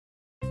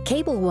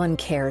Cable One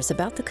cares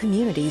about the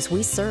communities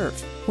we serve.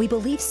 We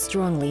believe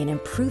strongly in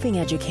improving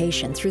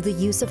education through the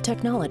use of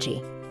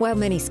technology. While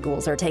many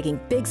schools are taking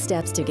big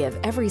steps to give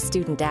every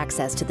student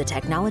access to the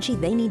technology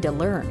they need to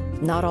learn,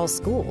 not all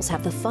schools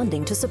have the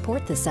funding to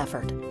support this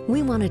effort.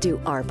 We want to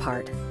do our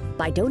part.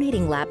 By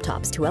donating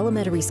laptops to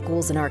elementary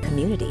schools in our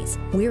communities,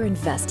 we're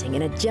investing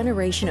in a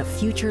generation of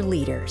future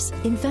leaders,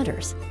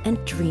 inventors,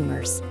 and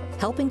dreamers,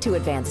 helping to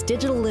advance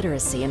digital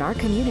literacy in our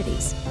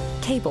communities.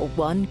 Cable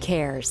One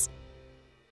cares.